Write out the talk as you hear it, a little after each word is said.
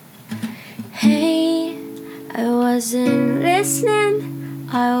wasn't listening.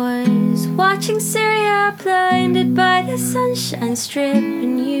 I was watching Syria, blinded by the sunshine strip,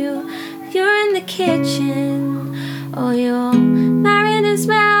 and you're in the kitchen. Oh, your mariner's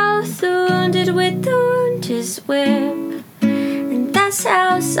mouth, wounded with the wound's whip. And that's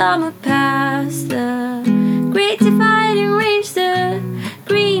how summer passed. The great dividing range, the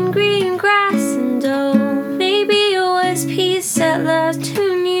green grass, and oh, maybe it was peace at last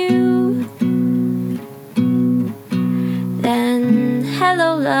who knew. Then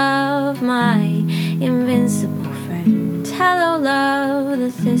hello love, my invincible friend. Hello love,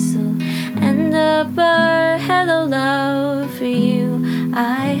 the thistle and the burr. Hello love, for you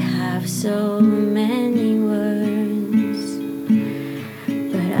I have so many words,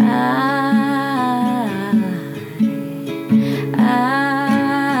 but I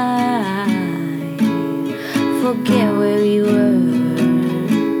forget where we were.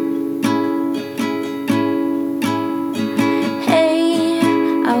 Hey,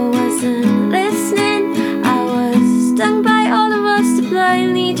 I wasn't listening. I was stung by all of us to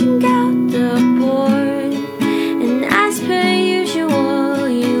blindly drink out the board. And as per usual,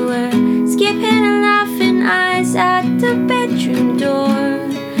 you were skipping and laughing eyes at the bedroom door.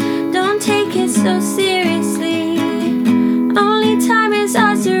 Don't take it so seriously. Only time is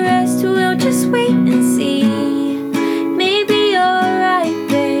ours to rest. We'll just wait and see. Maybe you're right,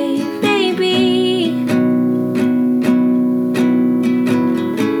 babe, maybe.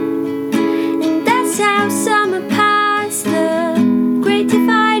 And that's how summer passed. The great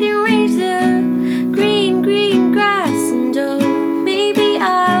dividing range, the green grass, and oh, maybe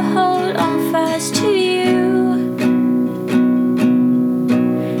I'll hold on fast to you.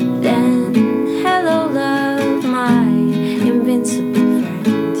 Then hello love, my invincible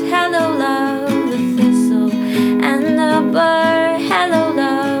friend. Hello love, the thistle and the burr. Hello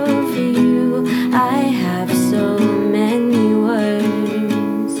love, for you I have so many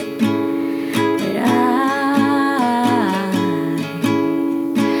words, but I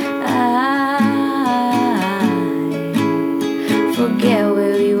forget